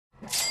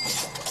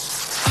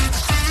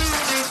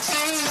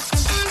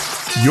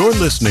You're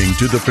listening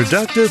to the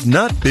Productive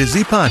Not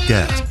Busy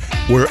podcast,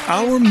 where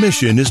our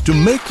mission is to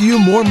make you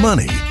more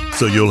money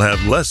so you'll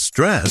have less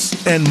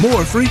stress and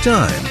more free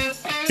time.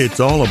 It's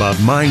all about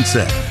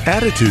mindset,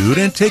 attitude,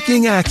 and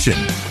taking action.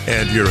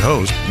 And your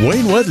host,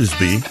 Wayne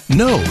Weathersby,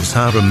 knows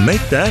how to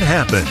make that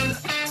happen.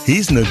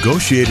 He's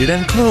negotiated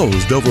and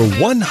closed over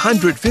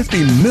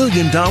 $150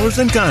 million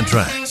in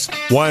contracts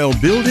while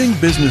building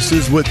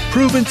businesses with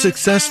proven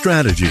success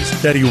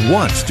strategies that he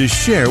wants to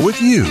share with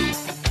you.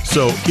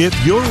 So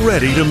if you're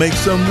ready to make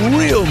some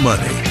real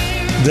money,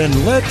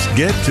 then let's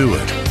get to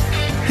it.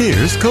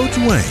 Here's Coach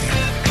Wayne.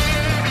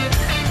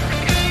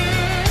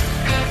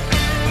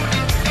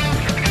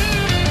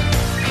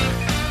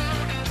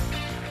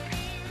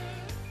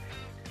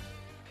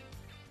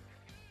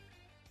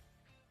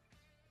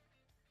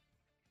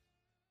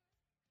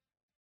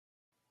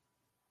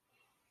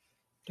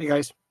 Hey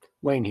guys,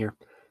 Wayne here.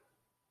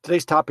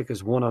 Today's topic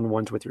is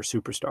one-on-ones with your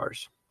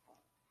superstars.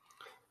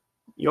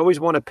 You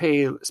always want to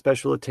pay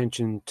special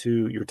attention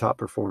to your top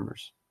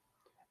performers.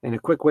 And a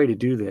quick way to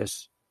do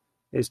this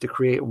is to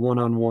create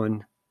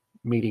one-on-one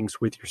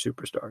meetings with your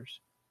superstars.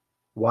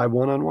 Why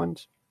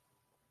one-on-ones?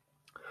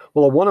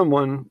 Well, a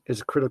one-on-one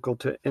is critical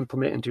to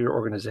implement into your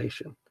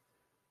organization.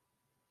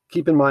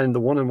 Keep in mind the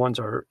one-on-ones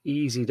are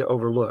easy to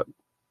overlook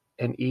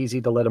and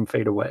easy to let them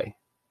fade away.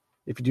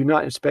 If you do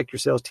not inspect your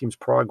sales team's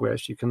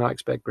progress, you cannot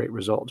expect great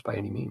results by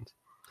any means.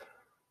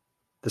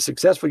 The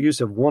successful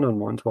use of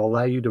one-on-ones will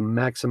allow you to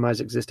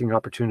maximize existing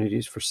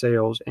opportunities for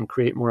sales and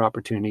create more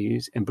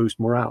opportunities and boost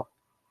morale.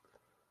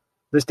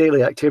 This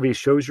daily activity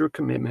shows your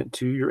commitment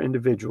to your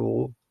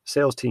individual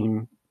sales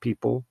team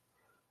people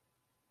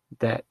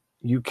that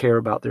you care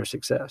about their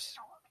success.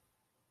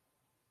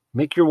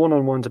 Make your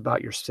one-on-ones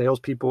about your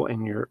salespeople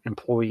and your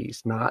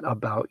employees, not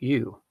about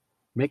you.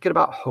 Make it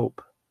about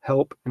hope,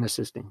 help, and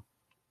assisting.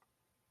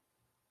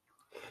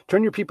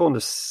 Turn your people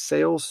into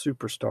sales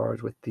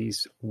superstars with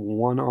these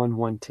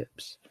one-on-one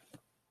tips.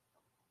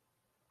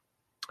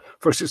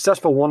 For a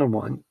successful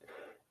one-on-one,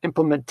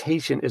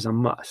 implementation is a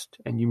must,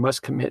 and you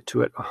must commit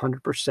to it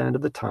 100%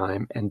 of the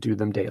time and do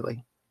them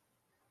daily.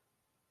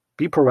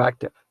 Be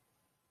proactive.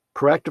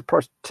 Proactive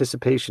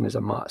participation is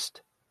a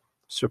must.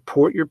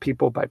 Support your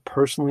people by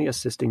personally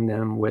assisting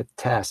them with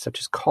tasks such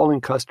as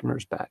calling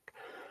customers back,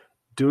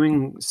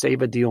 doing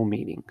save-a-deal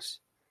meetings,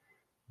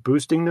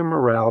 boosting their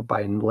morale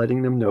by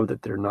letting them know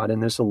that they're not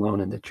in this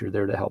alone and that you're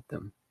there to help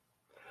them.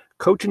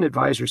 Coach and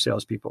advise your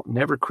salespeople.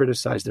 Never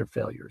criticize their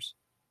failures.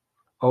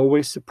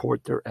 Always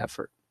support their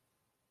effort.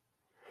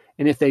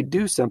 And if they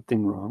do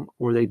something wrong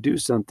or they do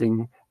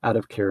something out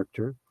of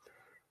character,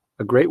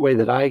 a great way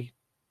that I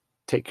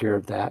take care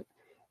of that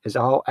is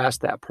I'll ask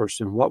that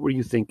person, what were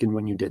you thinking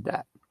when you did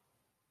that?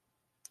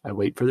 I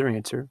wait for their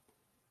answer,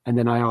 and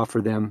then I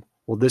offer them,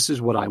 well, this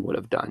is what I would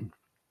have done.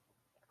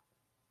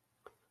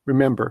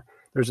 Remember,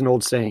 there's an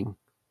old saying,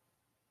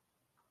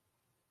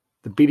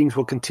 the beatings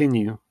will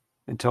continue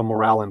until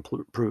morale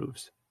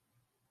improves.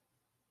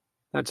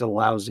 That's a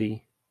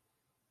lousy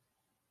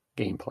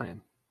game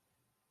plan.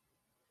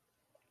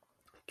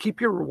 Keep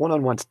your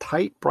one-on-ones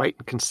tight, bright,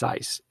 and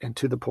concise, and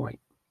to the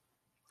point.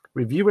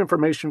 Review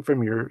information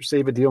from your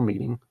save-a-deal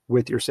meeting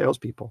with your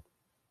salespeople.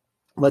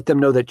 Let them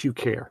know that you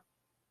care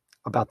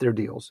about their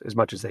deals as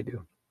much as they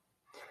do.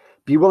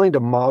 Be willing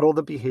to model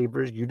the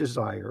behaviors you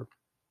desire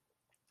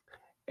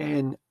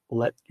and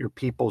let your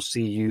people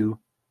see you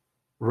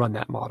run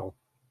that model.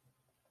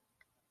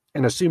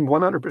 And assume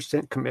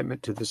 100%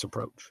 commitment to this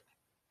approach.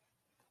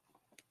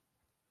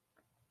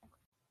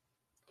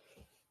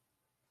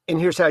 And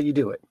here's how you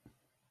do it.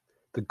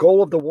 The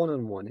goal of the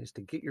one-on-one is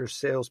to get your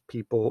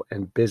salespeople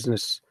and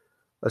business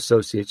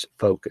associates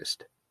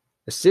focused.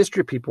 Assist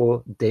your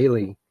people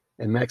daily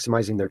in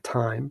maximizing their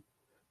time,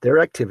 their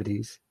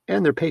activities,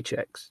 and their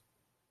paychecks.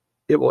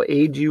 It will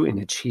aid you in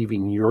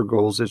achieving your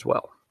goals as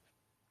well.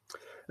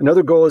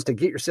 Another goal is to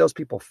get your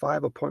salespeople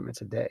 5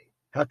 appointments a day.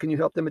 How can you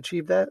help them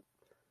achieve that?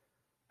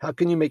 How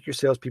can you make your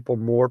salespeople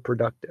more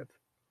productive?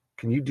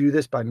 Can you do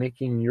this by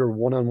making your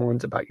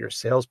one-on-ones about your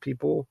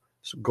salespeople's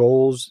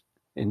goals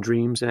and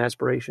dreams and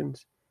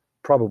aspirations?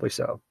 Probably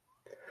so.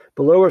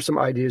 Below are some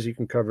ideas you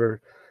can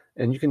cover,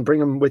 and you can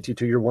bring them with you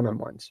to your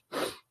one-on-ones.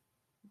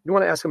 You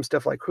want to ask them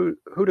stuff like who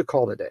to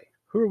call today.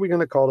 Who are we going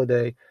to call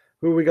today?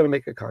 Who are we going to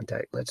make a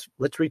contact?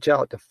 Let's reach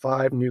out to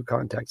 5 new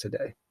contacts a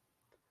day.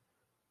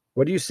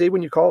 What do you say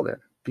when you call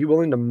them? Be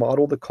willing to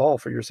model the call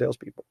for your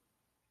salespeople.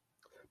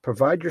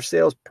 Provide your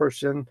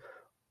salesperson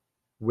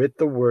with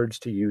the words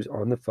to use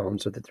on the phone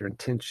so that their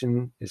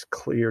intention is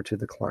clear to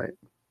the client.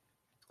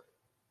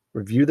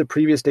 Review the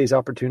previous day's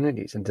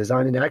opportunities and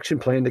design an action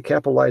plan to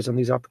capitalize on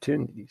these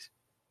opportunities.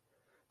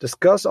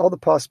 Discuss all the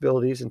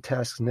possibilities and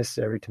tasks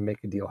necessary to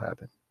make a deal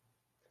happen.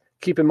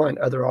 Keep in mind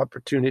other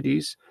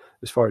opportunities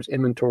as far as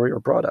inventory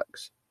or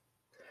products.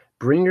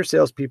 Bring your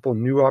salespeople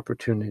new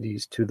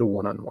opportunities to the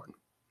one-on-one.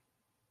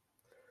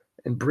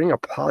 And bring a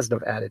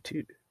positive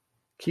attitude.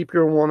 Keep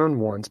your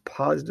one-on-ones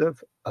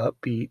positive,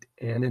 upbeat,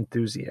 and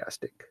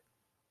enthusiastic.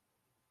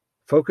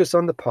 Focus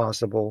on the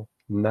possible,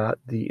 not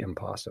the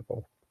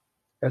impossible.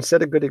 And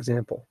set a good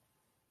example.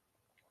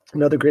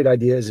 Another great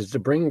idea is to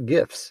bring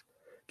gifts.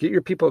 Get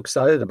your people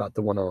excited about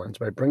the one-on-ones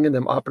by bringing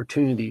them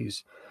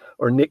opportunities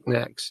or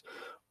knickknacks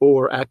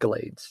or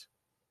accolades.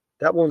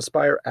 That will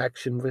inspire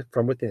action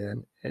from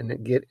within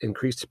and get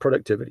increased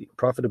productivity,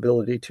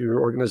 profitability to your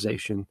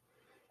organization,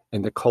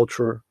 and the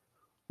culture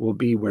will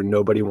be where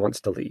nobody wants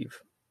to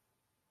leave.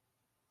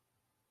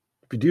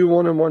 If you do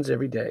one-on-ones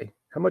every day,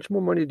 how much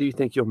more money do you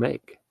think you'll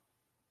make?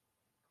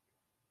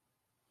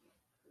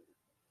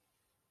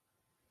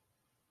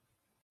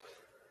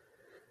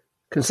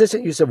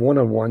 Consistent use of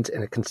one-on-ones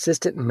in a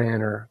consistent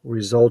manner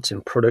results in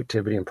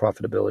productivity and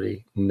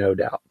profitability, no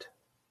doubt.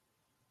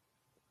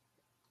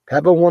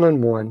 Have a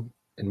one-on-one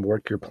and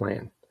work your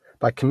plan.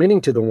 By committing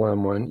to the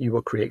one-on-one, you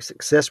will create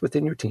success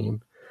within your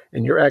team,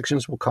 and your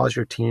actions will cause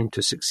your team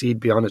to succeed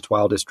beyond its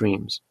wildest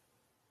dreams.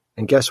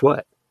 And guess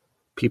what?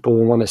 People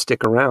will want to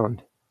stick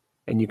around,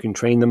 and you can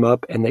train them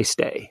up and they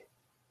stay.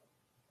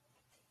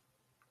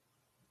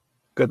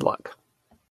 Good luck.